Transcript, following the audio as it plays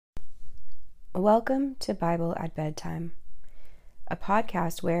Welcome to Bible at Bedtime, a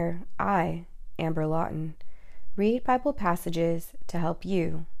podcast where I, Amber Lawton, read Bible passages to help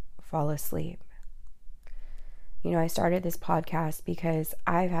you fall asleep. I started this podcast because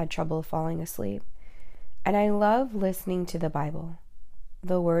I've had trouble falling asleep, and I love listening to the Bible,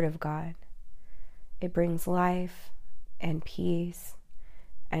 the Word of God. It brings life and peace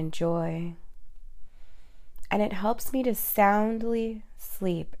and joy, and it helps me to soundly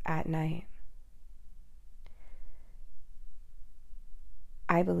sleep at night.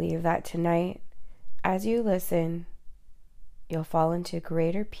 I believe that tonight, as you listen, you'll fall into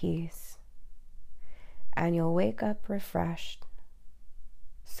greater peace and you'll wake up refreshed.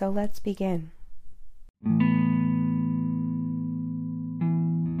 So let's begin.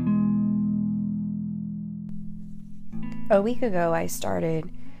 A week ago, I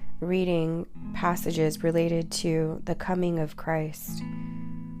started reading passages related to the coming of Christ,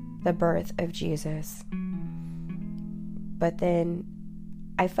 the birth of Jesus. But then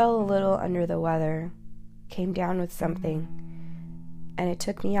I felt a little under the weather, came down with something, and it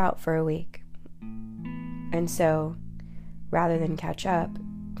took me out for a week. And so, rather than catch up,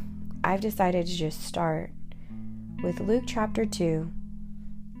 I've decided to just start with Luke chapter 2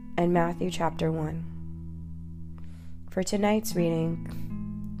 and Matthew chapter 1. For tonight's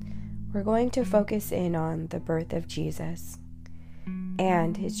reading, we're going to focus in on the birth of Jesus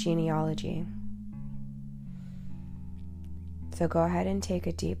and his genealogy. So go ahead and take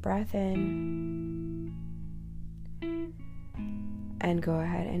a deep breath in and go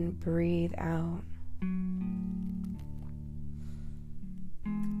ahead and breathe out.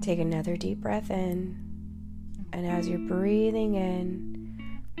 Take another deep breath in, and as you're breathing in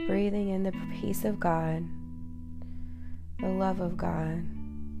the peace of God, the love of God.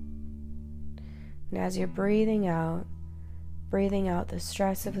 And as you're breathing out the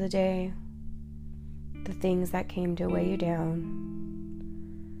stress of the day, the things that came to weigh you down.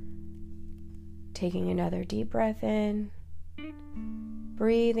 Taking another deep breath in,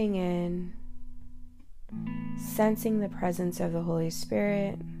 breathing in, sensing the presence of the Holy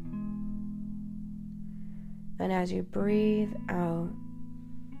Spirit. And as you breathe out,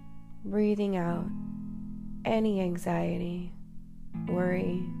 breathing out any anxiety,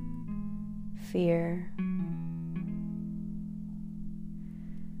 worry, fear,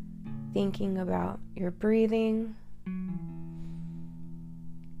 thinking about your breathing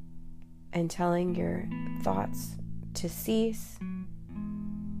and telling your thoughts to cease.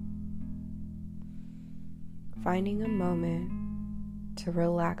 Finding a moment to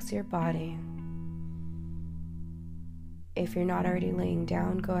relax your body. If you're not already laying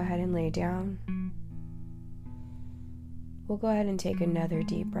down, go ahead and lay down. We'll go ahead and take another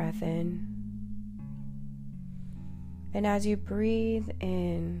deep breath in. And as you breathe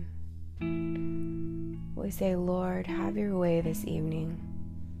in, we say, Lord, have your way this evening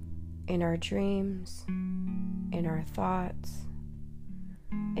in our dreams, in our thoughts,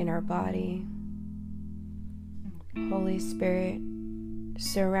 in our body. Holy Spirit,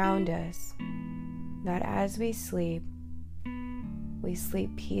 surround us, that as we sleep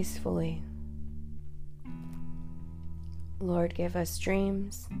peacefully. Lord, give us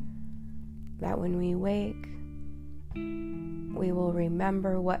dreams that when we wake, we will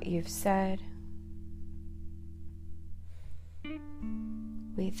remember what you've said.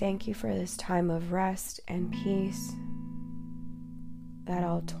 We thank you for this time of rest and peace, that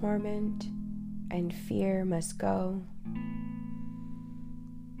all torment and fear must go.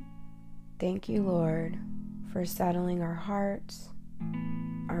 Thank you, Lord, for settling our hearts,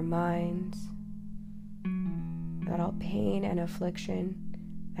 our minds, that all pain and affliction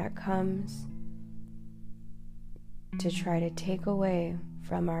that comes to try to take away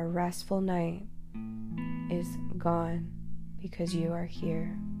from our restful night is gone because you are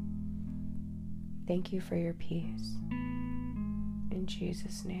here. Thank you for your peace. In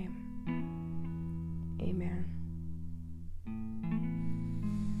Jesus' name, amen.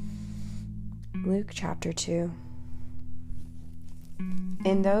 Luke chapter 2.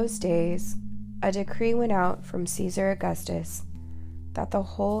 In those days, a decree went out from Caesar Augustus that the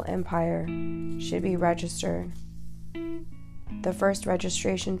whole empire should be registered. The first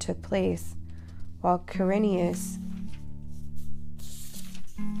registration took place while Quirinius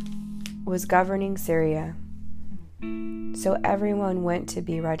was governing Syria. So everyone went to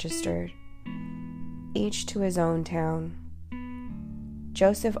be registered, each to his own town.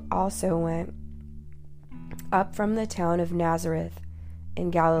 Joseph also went up from the town of Nazareth in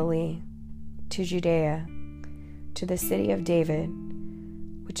Galilee to Judea, to the city of David,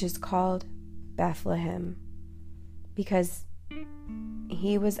 which is called Bethlehem, because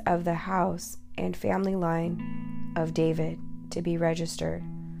he was of the house and family line of David to be registered,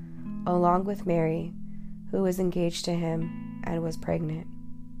 along with Mary, who was engaged to him and was pregnant.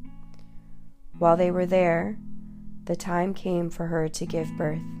 While they were there, the time came for her to give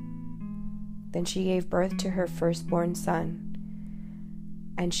birth. Then she gave birth to her firstborn son,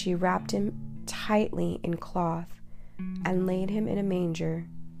 and she wrapped him tightly in cloth and laid him in a manger,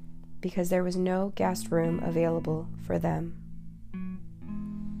 because there was no guest room available for them.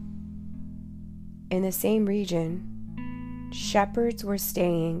 In the same region, shepherds were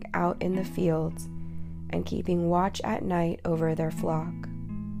staying out in the fields and keeping watch at night over their flock.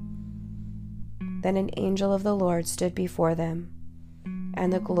 Then an angel of the Lord stood before them,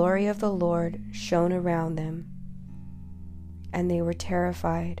 and the glory of the Lord shone around them, and they were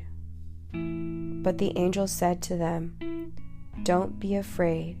terrified. But the angel said to them, "Don't be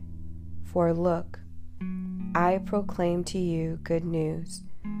afraid, for look, I proclaim to you good news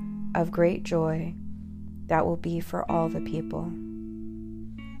of great joy that will be for all the people.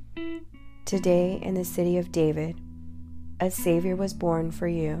 Today in the city of David, a Savior was born for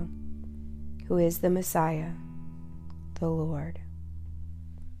you, who is the Messiah, the Lord.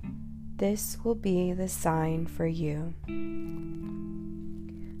 This will be the sign for you.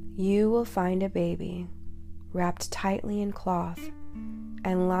 You will find a baby wrapped tightly in cloth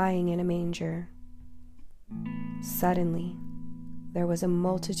and lying in a manger." Suddenly, there was a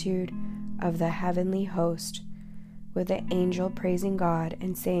multitude of the heavenly host with the angel praising God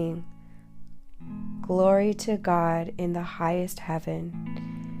and saying, "Glory to God in the highest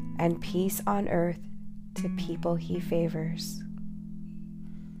heaven, and peace on earth to people he favors."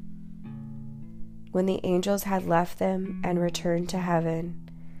 When the angels had left them and returned to heaven,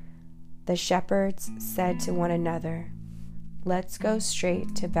 the shepherds said to one another, "Let's go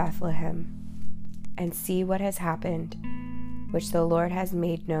straight to Bethlehem and see what has happened, which the Lord has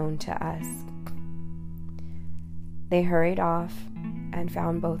made known to us." They hurried off and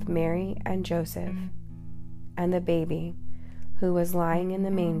found both Mary and Joseph and the baby who was lying in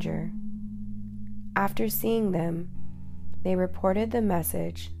the manger. After seeing them, they reported the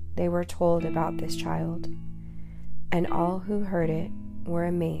message they were told about this child, and all who heard it were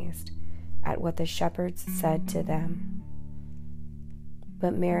amazed at what the shepherds said to them.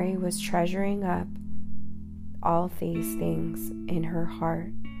 But Mary was treasuring up all these things in her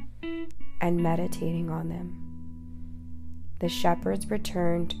heart and meditating on them. The shepherds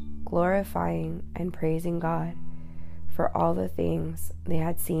returned, glorifying and praising God for all the things they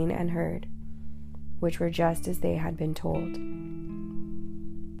had seen and heard, which were just as they had been told.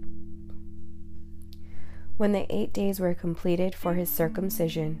 When the 8 days were completed for his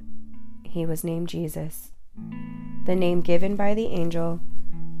circumcision, he was named Jesus, the name given by the angel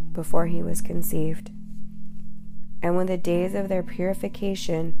before he was conceived. And when the days of their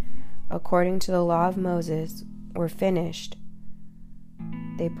purification, according to the law of Moses, were finished,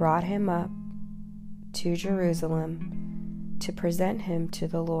 they brought him up to Jerusalem to present him to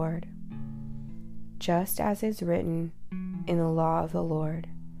the Lord, just as is written in the law of the Lord.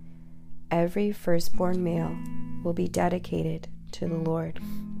 Every firstborn male will be dedicated to the Lord,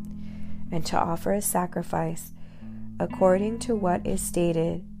 and to offer a sacrifice according to what is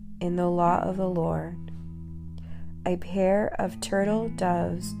stated in the law of the Lord, a pair of turtle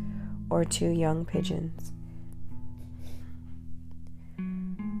doves or 2 young pigeons.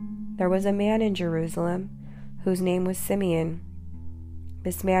 There was a man in Jerusalem whose name was Simeon.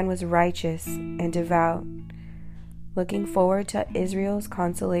 This man was righteous and devout, looking forward to Israel's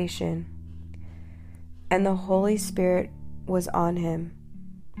consolation, and the Holy Spirit was on him.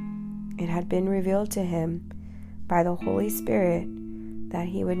 It had been revealed to him by the Holy Spirit that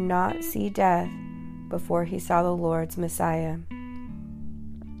he would not see death before he saw the Lord's Messiah.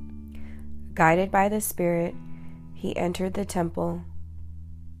 Guided by the Spirit, he entered the temple.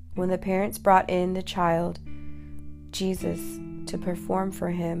 When the parents brought in the child, Jesus, to perform for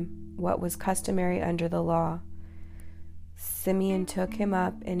him what was customary under the law, Simeon took him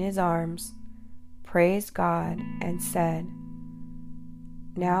up in his arms, praised God, and said,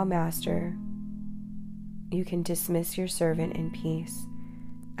 "Now, Master, you can dismiss your servant in peace,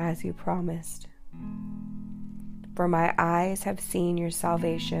 as you promised. For my eyes have seen your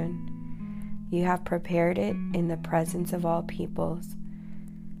salvation. You have prepared it in the presence of all peoples,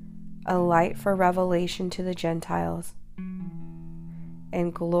 a light for revelation to the Gentiles,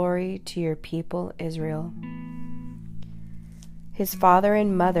 and glory to your people Israel." His father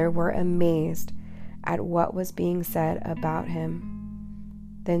and mother were amazed at what was being said about him.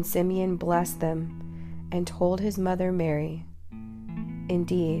 Then Simeon blessed them and told his mother Mary,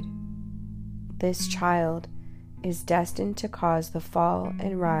 "Indeed, this child is destined to cause the fall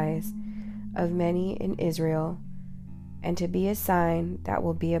and rise of many in Israel, and to be a sign that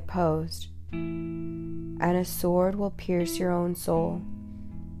will be opposed, and a sword will pierce your own soul,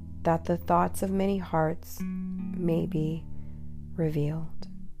 that the thoughts of many hearts may be revealed.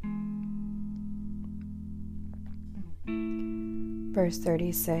 Verse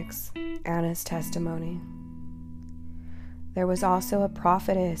 36, Anna's testimony. There was also a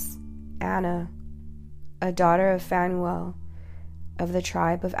prophetess, Anna, a daughter of Phanuel, of the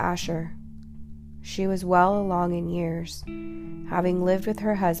tribe of Asher. She was well along in years, having lived with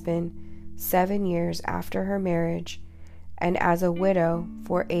her husband 7 years after her marriage, and as a widow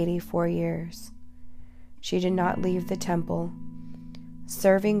for 84 years. She did not leave the temple,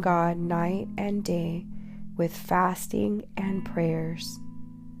 serving God night and day with fasting and prayers.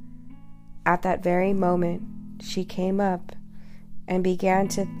 At that very moment, she came up and began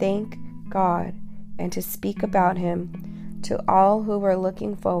to thank God and to speak about him to all who were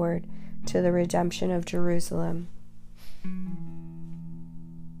looking forward to the redemption of Jerusalem.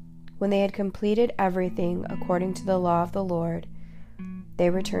 When they had completed everything according to the law of the Lord, they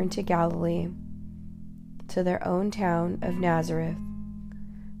returned to Galilee, to their own town of Nazareth.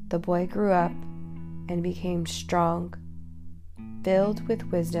 The boy grew up and became strong, filled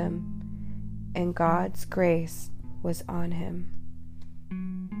with wisdom, and God's grace was on him.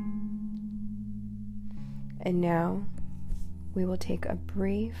 And now we will take a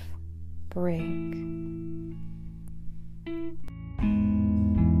brief break.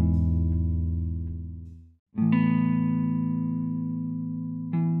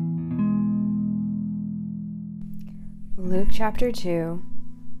 Luke chapter 2,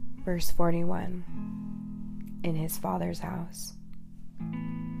 verse 41. In his father's house.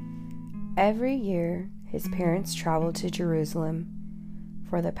 Every year, his parents traveled to Jerusalem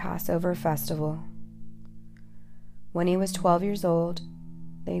for the Passover festival. When he was 12 years old,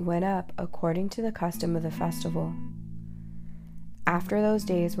 they went up according to the custom of the festival. After those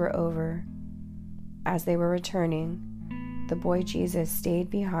days were over, as they were returning, the boy Jesus stayed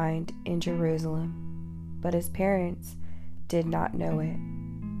behind in Jerusalem, but his parents did not know it.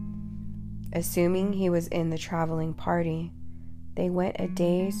 Assuming he was in the traveling party, they went a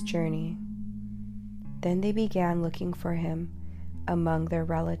day's journey. Then they began looking for him among their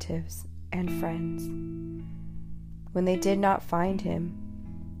relatives and friends. When they did not find him,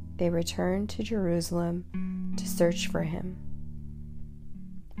 they returned to Jerusalem to search for him.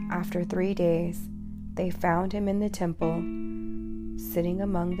 After 3 days, they found him in the temple, sitting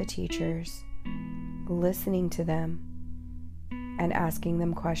among the teachers, listening to them and asking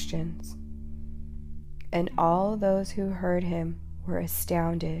them questions. And all those who heard him were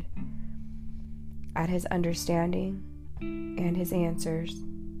astounded at his understanding and his answers.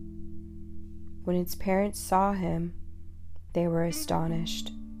 When his parents saw him, they were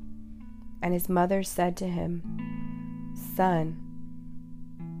astonished. And his mother said to him, "Son,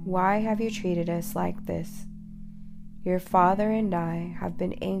 why have you treated us like this? Your father and I have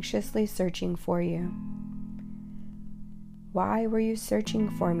been anxiously searching for you." "Why were you searching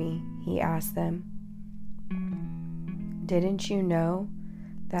for me?" he asked them. "Didn't you know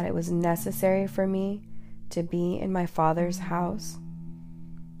that it was necessary for me to be in my Father's house?"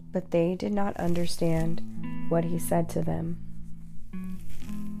 But they did not understand what he said to them.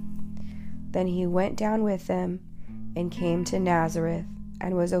 Then he went down with them and came to Nazareth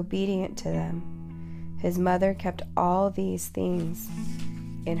and was obedient to them. His mother kept all these things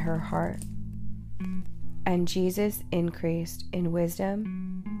in her heart. And Jesus increased in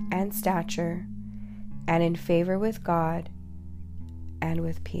wisdom and stature and in favor with God and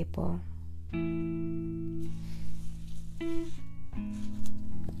with people.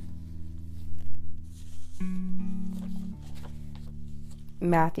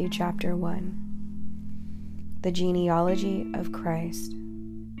 Matthew chapter 1. The genealogy of Christ.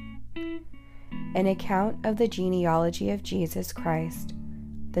 An account of the genealogy of Jesus Christ,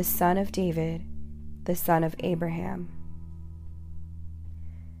 the son of David, the son of Abraham.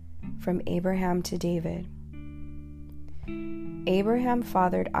 From Abraham to David. Abraham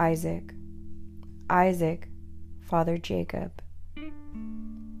fathered Isaac. Isaac fathered Jacob.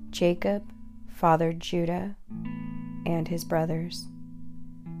 Jacob fathered Judah and his brothers.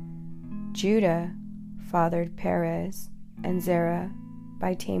 Judah fathered Perez and Zerah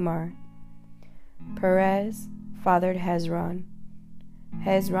by Tamar. Perez fathered Hezron.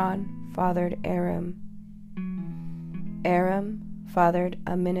 Hezron fathered Aram. Aram fathered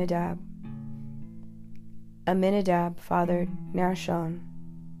Amminadab. Amminadab fathered Nahshon.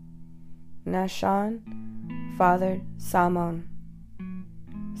 Nahshon fathered Salmon.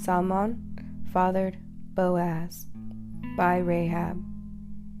 Salmon fathered Boaz by Rahab.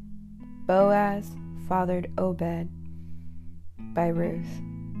 Boaz fathered Obed by Ruth.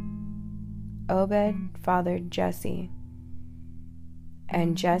 Obed fathered Jesse,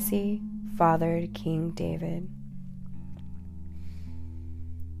 and Jesse fathered King David.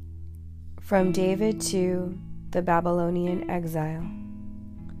 From David to the Babylonian exile.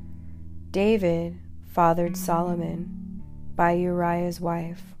 David fathered Solomon by Uriah's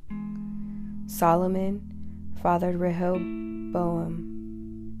wife. Solomon fathered Rehoboam.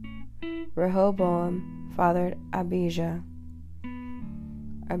 Rehoboam fathered Abijah.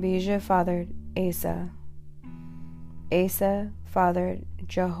 Abijah fathered Asa. Asa fathered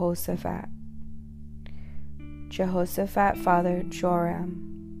Jehoshaphat. Jehoshaphat fathered Joram.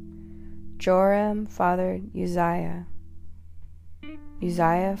 Joram fathered Uzziah.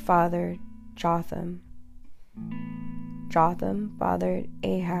 Uzziah fathered Jotham. Jotham fathered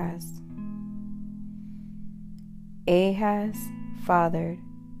Ahaz. Ahaz fathered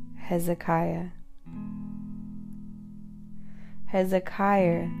Hezekiah.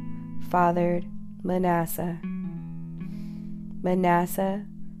 Hezekiah fathered Manasseh. Manasseh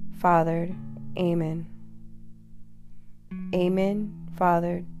fathered Amon. Amon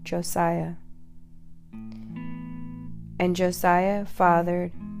fathered Josiah. And Josiah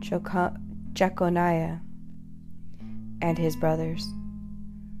fathered Jeconiah and his brothers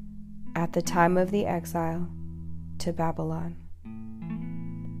at the time of the exile to Babylon.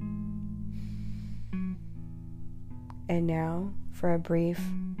 And now, for a brief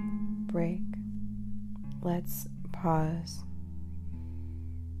break, let's pause.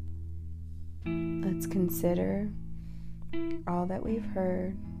 Let's consider all that we've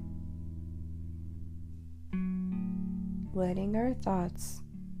heard, letting our thoughts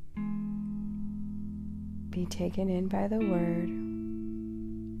be taken in by the Word.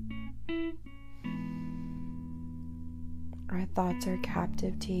 Our thoughts are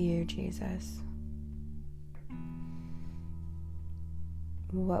captive to you, Jesus.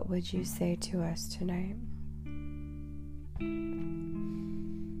 What would you say to us tonight?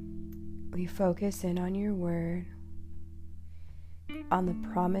 We focus in on your word, on the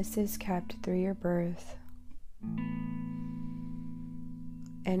promises kept through your birth,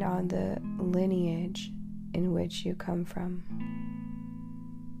 and on the lineage in which you come from.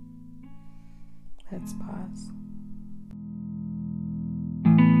 Let's pause.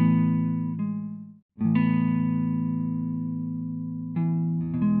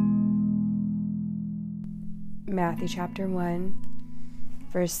 Matthew chapter 1,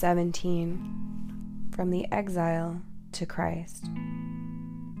 verse 17, from the exile to Christ.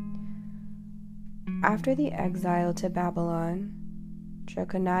 After the exile to Babylon,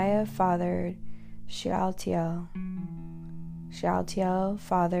 Jeconiah fathered Shealtiel. Shealtiel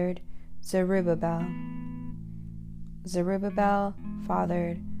fathered Zerubbabel. Zerubbabel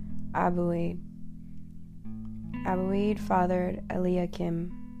fathered Abiud. Abiud fathered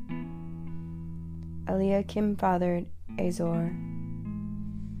Eliakim. Eliakim fathered Azor.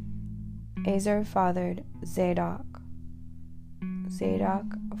 Azor fathered Zadok. Zadok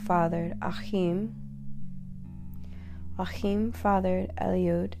fathered Achim. Achim fathered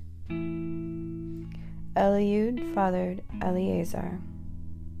Eliud. Eliud fathered Eleazar.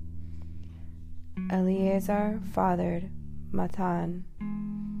 Eleazar fathered Matan.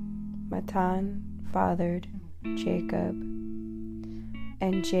 Matan fathered Jacob.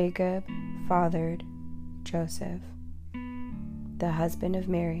 And Jacob fathered Joseph, the husband of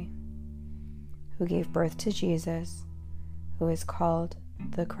Mary, who gave birth to Jesus, who is called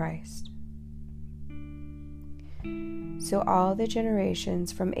the Christ. So all the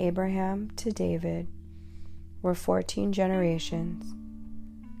generations from Abraham to David were 14 generations,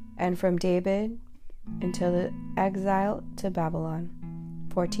 and from David until the exile to Babylon,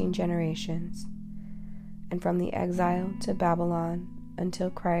 14 generations, and from the exile to Babylon until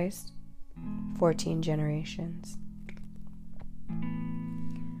Christ, 14 generations.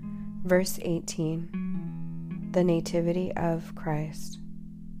 Verse 18, the Nativity of Christ.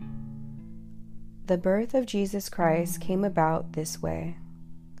 The birth of Jesus Christ came about this way.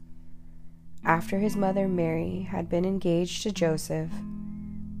 After his mother Mary had been engaged to Joseph,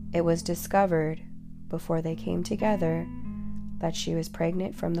 it was discovered, before they came together, that she was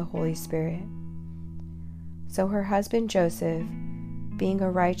pregnant from the Holy Spirit. So her husband Joseph, being a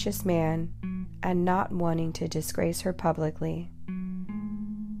righteous man and not wanting to disgrace her publicly,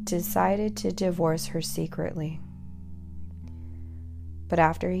 decided to divorce her secretly. But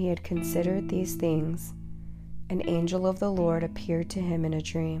after he had considered these things, an angel of the Lord appeared to him in a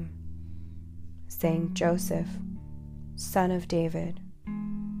dream, saying, Joseph, son of David,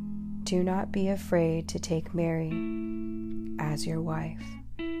 do not be afraid to take Mary as your wife,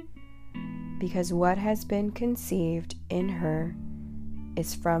 because what has been conceived in her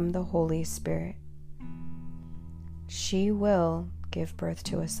is from the Holy Spirit. She will give birth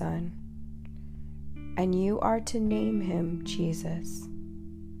to a son, and you are to name him Jesus,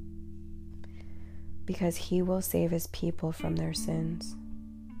 because he will save his people from their sins.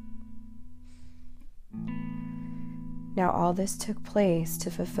 Now all this took place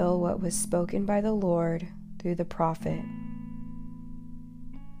to fulfill what was spoken by the Lord through the prophet.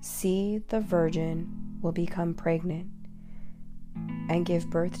 See, the virgin will become pregnant and give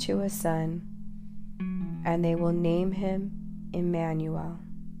birth to a son, and they will name him Emmanuel,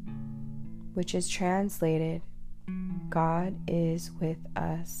 which is translated, God is with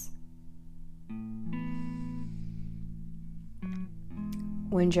us.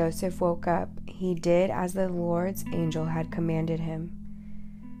 When Joseph woke up, he did as the Lord's angel had commanded him.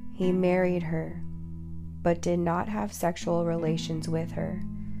 He married her, but did not have sexual relations with her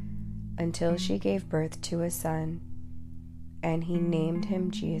until she gave birth to a son, and he named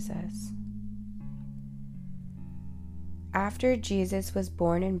him Jesus. After Jesus was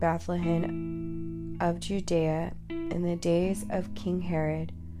born in Bethlehem of Judea in the days of King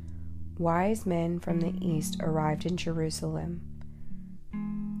Herod, wise men from the east arrived in Jerusalem,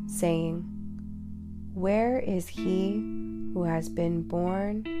 saying, "Where is he who has been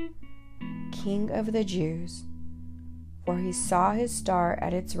born King of the Jews? For he saw his star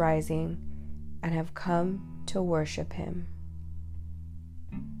at its rising and have come to worship him."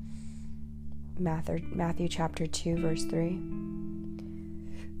 Matthew chapter 2, verse 3.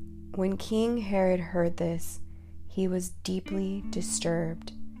 When King Herod heard this, he was deeply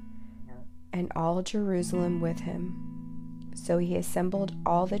disturbed, and all Jerusalem with him. So he assembled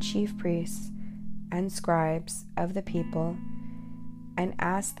all the chief priests and scribes of the people and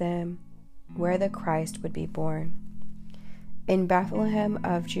asked them where the Christ would be born. "In Bethlehem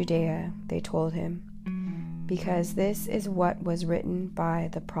of Judea," they told him, "because this is what was written by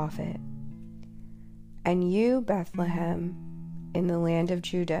the prophet. And you, Bethlehem, in the land of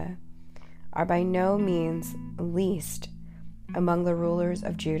Judah, are by no means least among the rulers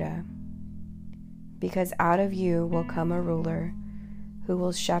of Judah, because out of you will come a ruler who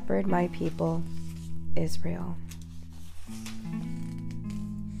will shepherd my people, Israel."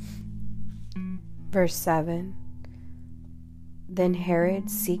 Verse 7. Then Herod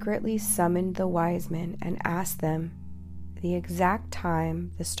secretly summoned the wise men and asked them the exact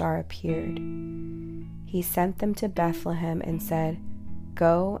time the star appeared. He sent them to Bethlehem and said,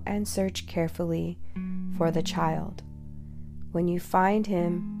 "Go and search carefully for the child. When you find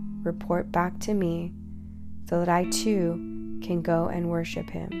him, report back to me, so that I too can go and worship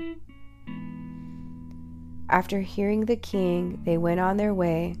him." After hearing the king, they went on their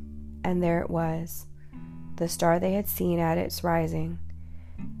way, and there it was, the star they had seen at its rising.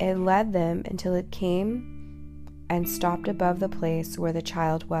 It led them until it came and stopped above the place where the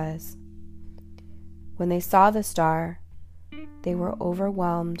child was. When they saw the star, they were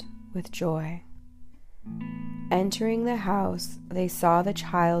overwhelmed with joy. Entering the house, they saw the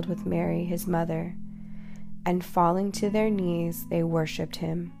child with Mary, his mother, and falling to their knees, they worshipped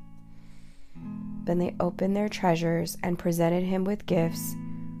him. Then they opened their treasures and presented him with gifts,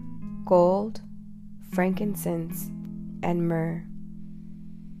 gold, frankincense, and myrrh.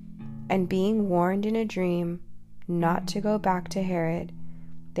 And being warned in a dream not to go back to Herod,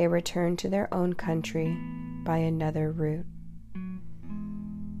 they returned to their own country by another route.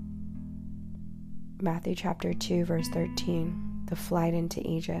 Matthew chapter 2, verse 13, the flight into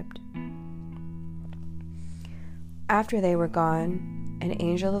Egypt. After they were gone, an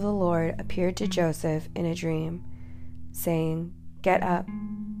angel of the Lord appeared to Joseph in a dream, saying, "Get up,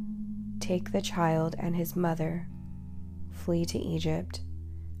 take the child and his mother, flee to Egypt,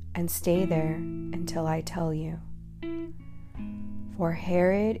 and stay there until I tell you. For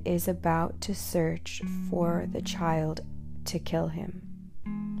Herod is about to search for the child to kill him."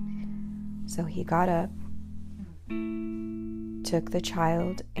 So he got up, took the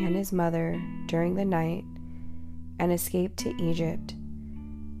child and his mother during the night, and escaped to Egypt.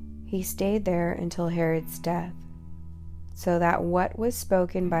 He stayed there until Herod's death, so that what was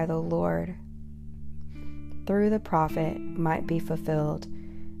spoken by the Lord through the prophet might be fulfilled.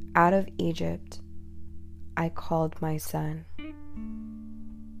 "Out of Egypt I called my son."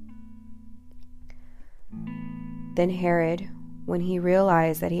 Then Herod, when he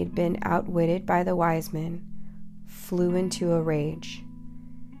realized that he had been outwitted by the wise men, flew into a rage.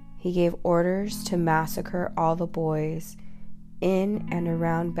 He gave orders to massacre all the boys in and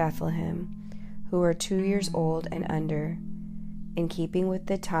around Bethlehem who were 2 years old and under, in keeping with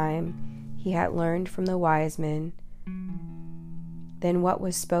the time he had learned from the wise men. Then what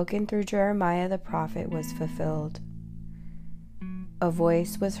was spoken through Jeremiah the prophet was fulfilled. A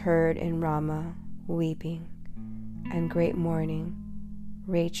voice was heard in Ramah, weeping, and great mourning,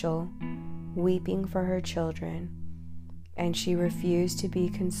 Rachel weeping for her children, and she refused to be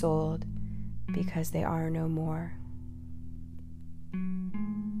consoled because they are no more.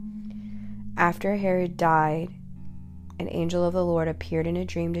 After Herod died, an angel of the Lord appeared in a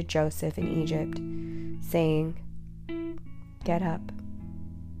dream to Joseph in Egypt, saying, "Get up,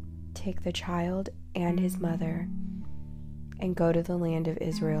 take the child and his mother, and go to the land of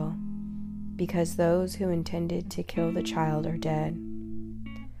Israel, because those who intended to kill the child are dead."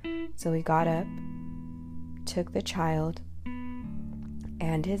 So he got up, took the child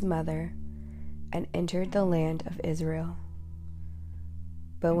and his mother, and entered the land of Israel.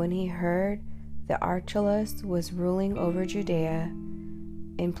 But when he heard that Archelaus was ruling over Judea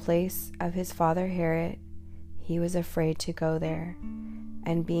in place of his father Herod, he was afraid to go there,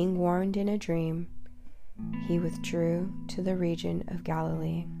 and being warned in a dream, he withdrew to the region of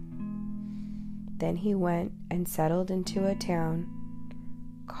Galilee. Then he went and settled into a town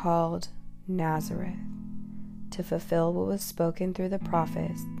called Nazareth, to fulfill what was spoken through the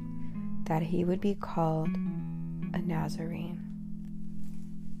prophets, that he would be called a Nazarene.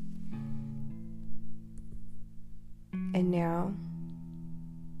 And now,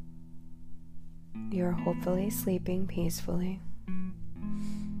 you are hopefully sleeping peacefully,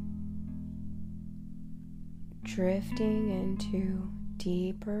 drifting into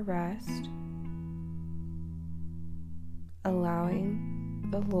deeper rest, allowing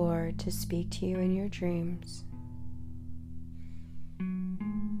the Lord to speak to you in your dreams.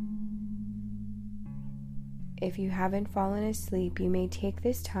 If you haven't fallen asleep, you may take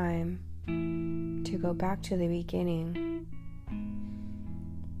this time to go back to the beginning,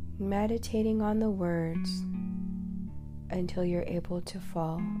 meditating on the words until you're able to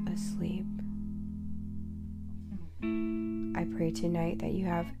fall asleep. I pray tonight that you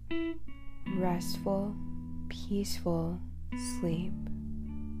have restful, peaceful sleep,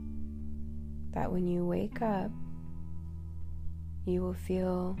 that when you wake up, you will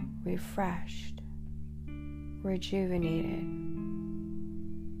feel refreshed, rejuvenated,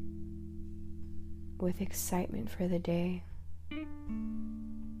 with excitement for the day.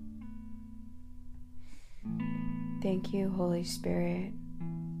 Thank you, Holy Spirit,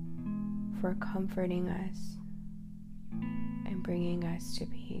 for comforting us and bringing us to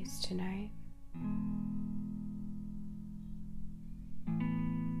peace tonight.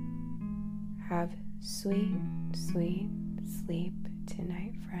 Have sweet, sweet sleep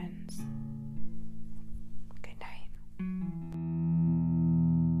tonight, friends.